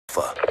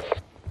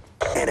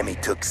Enemy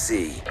took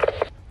C.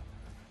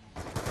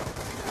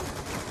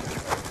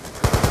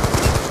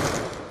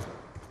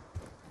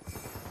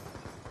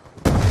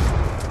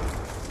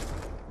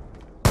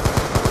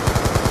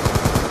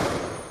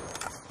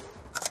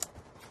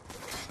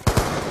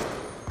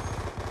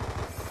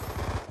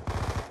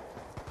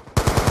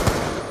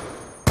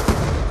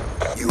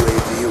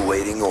 UAV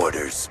awaiting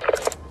orders.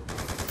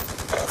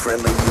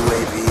 Friendly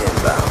UAV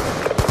inbound.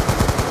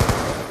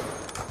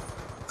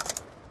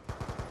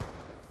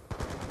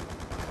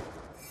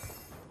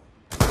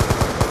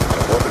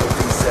 Orbital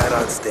VSAT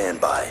on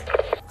standby.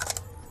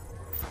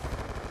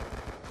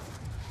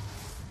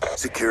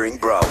 Securing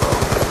Bravo.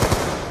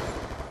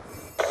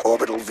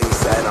 Orbital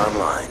VSAT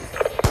online.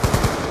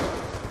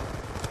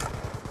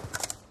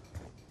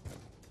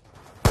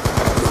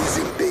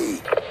 Losing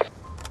B.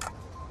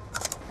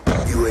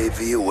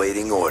 UAV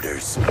awaiting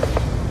orders.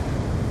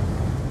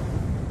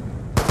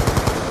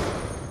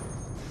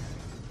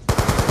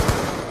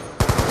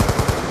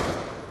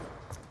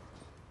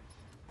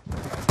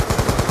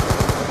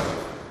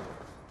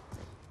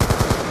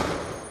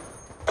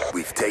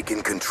 We've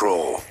taken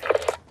control.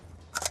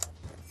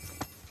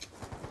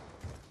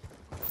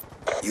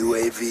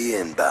 UAV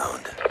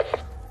inbound.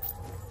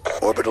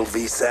 Orbital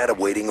VSAT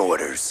awaiting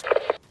orders.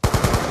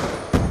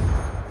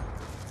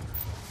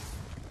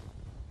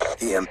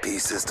 EMP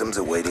systems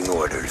awaiting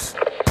orders.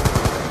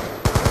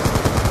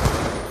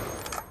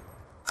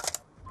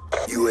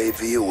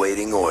 UAV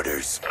awaiting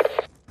orders.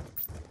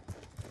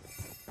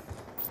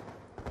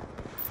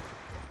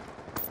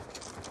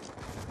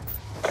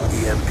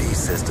 EMP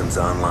systems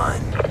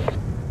online.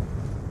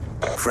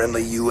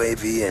 Friendly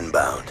UAV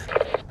inbound.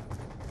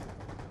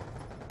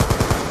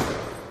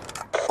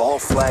 All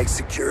flags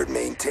secured.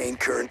 Maintain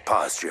current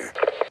posture.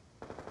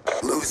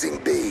 Losing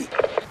B.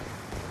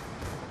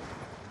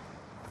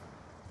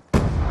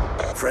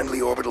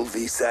 Friendly orbital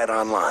VSAT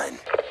online.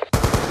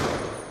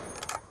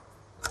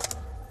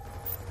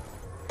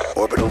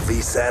 Orbital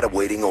VSAT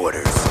awaiting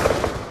orders.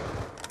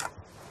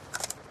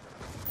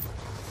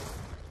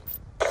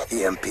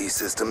 EMP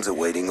systems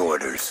awaiting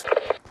orders.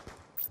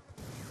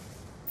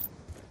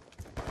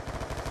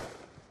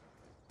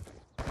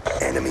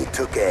 Enemy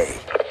took A.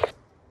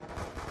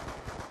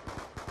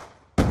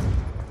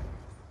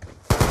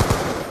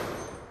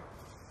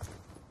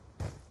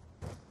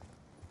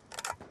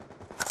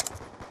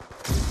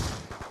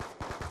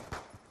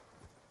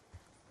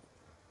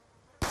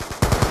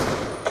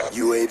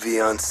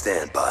 UAV on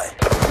standby.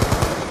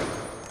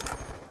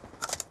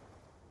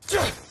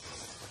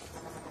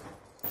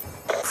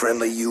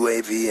 Friendly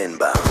UAV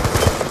inbound.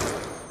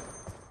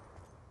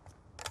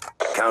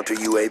 Counter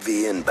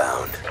UAV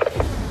inbound.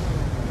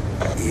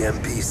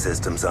 EMP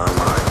systems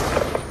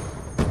online.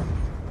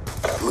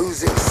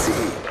 Losing C.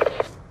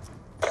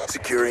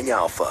 Securing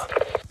Alpha.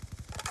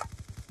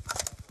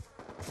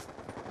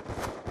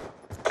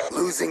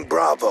 Losing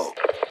Bravo.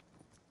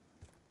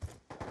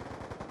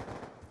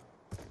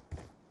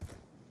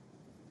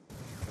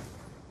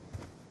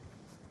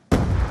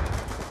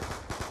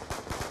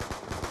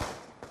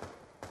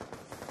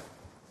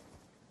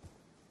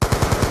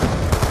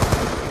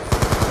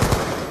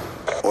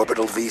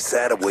 Orbital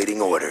VSAT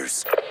awaiting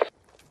orders.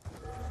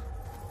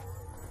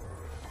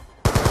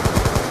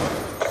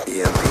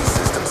 EMP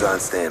systems on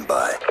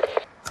standby.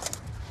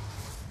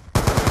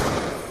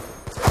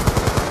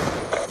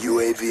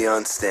 UAV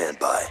on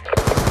standby.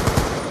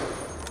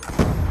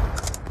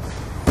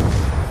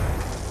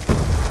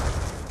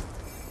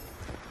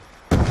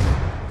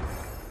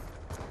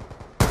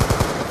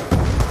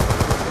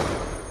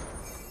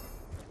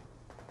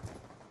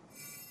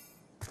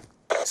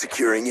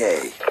 Securing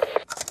A.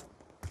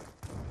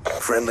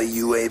 Friendly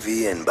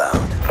UAV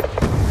inbound.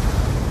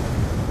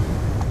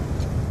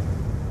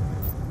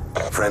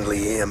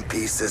 Friendly EMP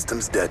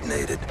systems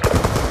detonated.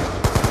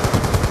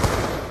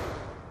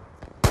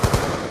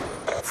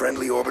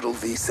 Friendly orbital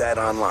VSAT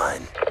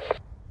online.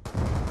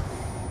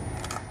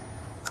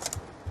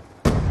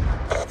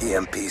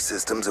 EMP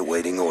systems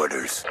awaiting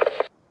orders.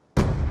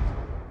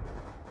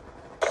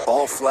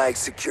 All flags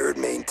secured.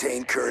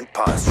 Maintain current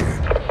posture.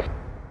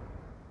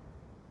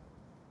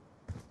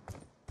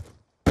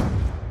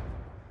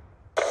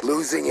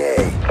 Losing A.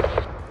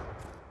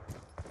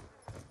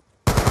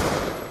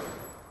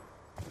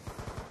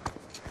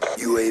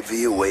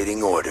 UAV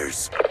awaiting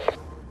orders.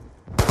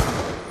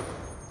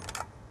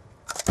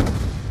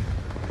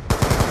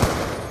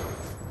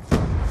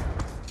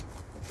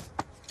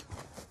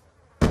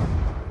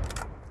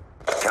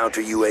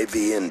 Counter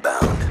UAV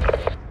inbound.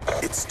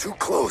 It's too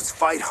close.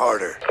 Fight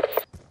harder.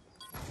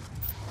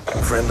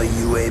 Friendly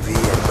UAV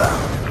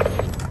inbound.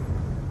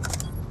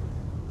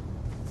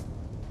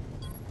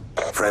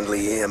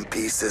 Friendly EMP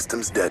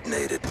systems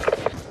detonated.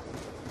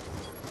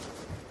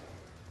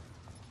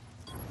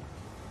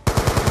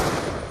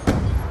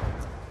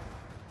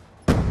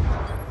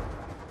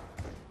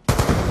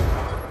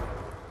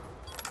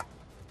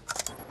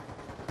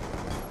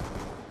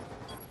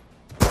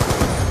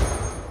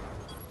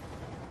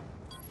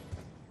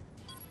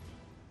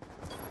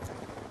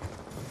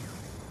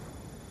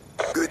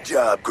 Good Good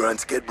job,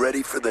 Grunts. Get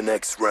ready for the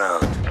next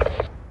round.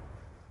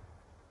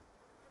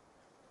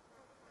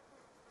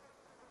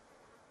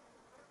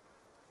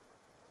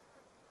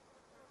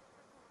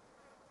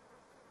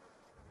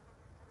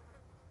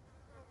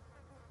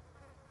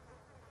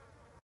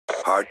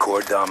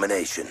 Hardcore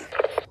domination.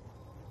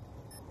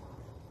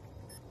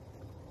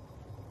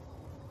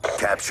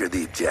 Capture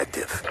the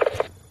objective.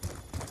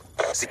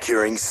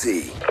 Securing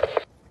C.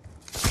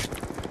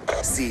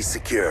 C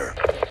secure.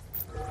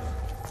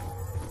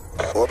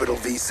 Orbital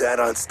VSAT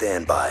on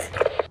standby.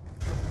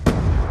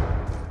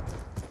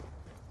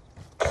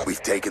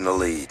 We've taken the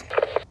lead.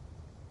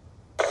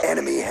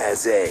 Enemy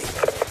has A.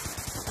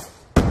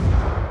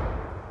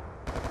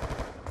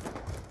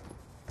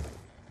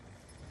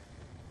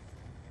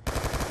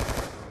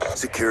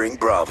 Securing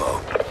Bravo.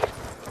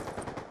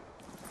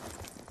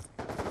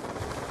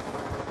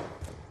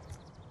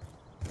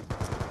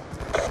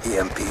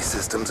 EMP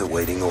systems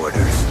awaiting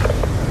orders.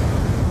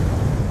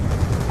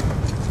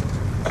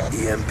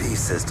 EMP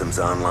systems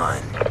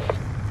online.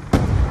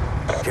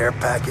 Care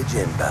package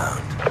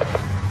inbound.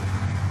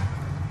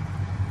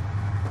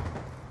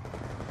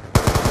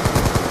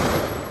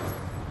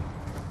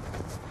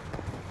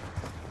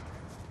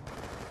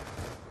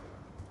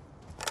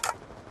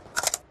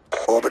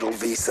 Orbital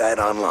VSAT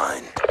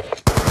online.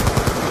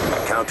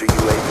 Counter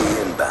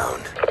UAV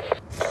inbound.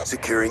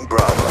 Securing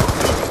Bravo.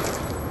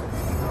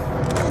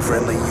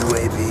 Friendly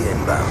UAV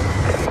inbound.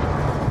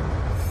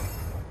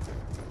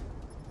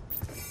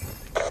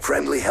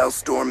 Friendly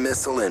Hellstorm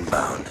missile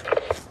inbound.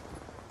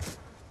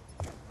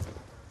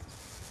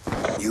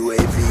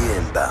 UAV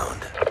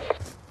inbound.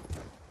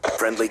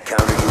 Friendly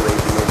counter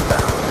UAV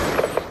inbound.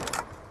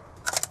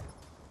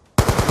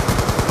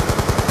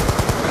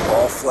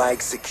 All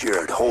flags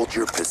secured. Hold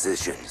your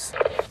positions.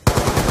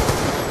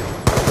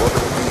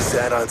 Orbital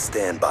VSAT on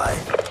standby.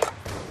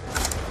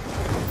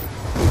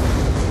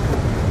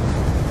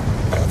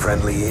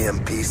 Friendly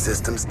EMP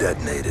systems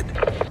detonated.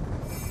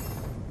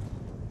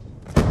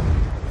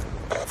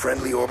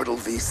 Friendly orbital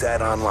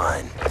VSAT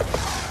online.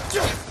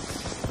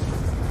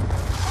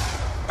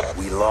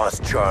 We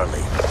lost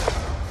Charlie.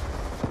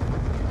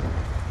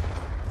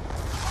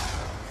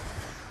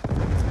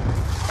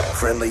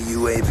 Friendly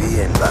UAV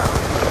inbound.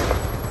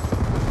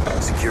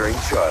 Securing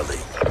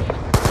Charlie.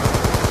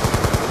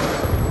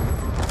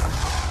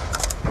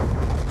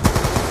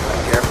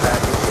 Care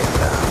package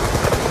inbound.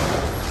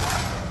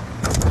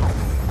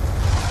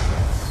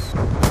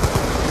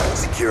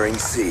 Securing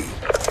C.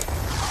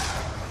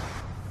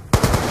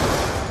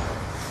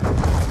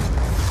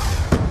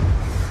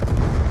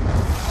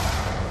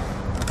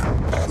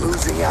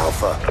 Losing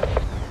Alpha.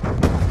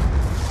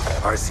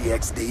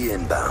 RCXD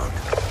inbound.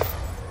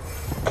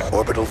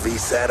 Orbital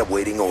VSAT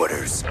awaiting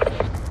orders.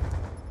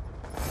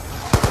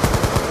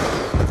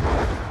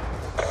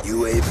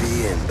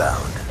 UAV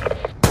inbound.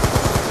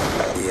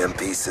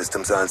 EMP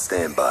systems on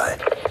standby.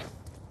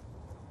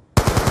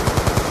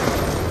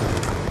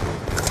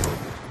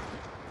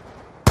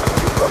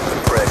 Keep up the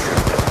pressure.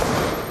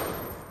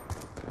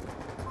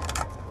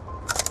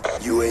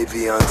 UAV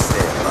on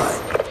standby.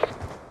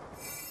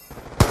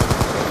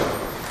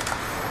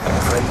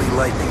 Friendly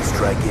lightning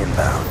strike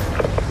inbound.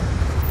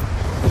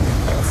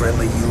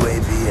 Friendly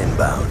UAV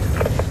inbound.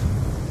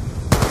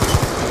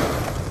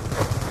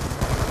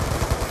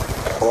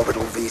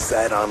 Orbital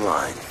VSAT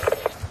online.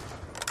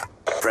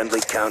 Friendly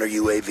counter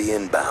UAV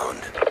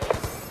inbound.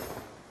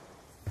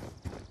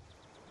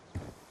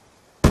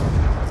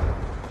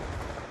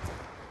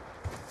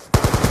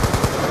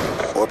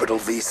 Orbital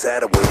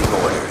VSAT awaiting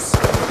orders.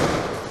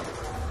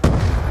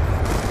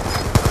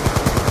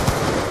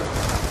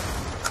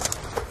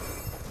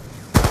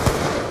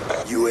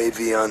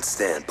 UAV on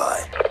standby.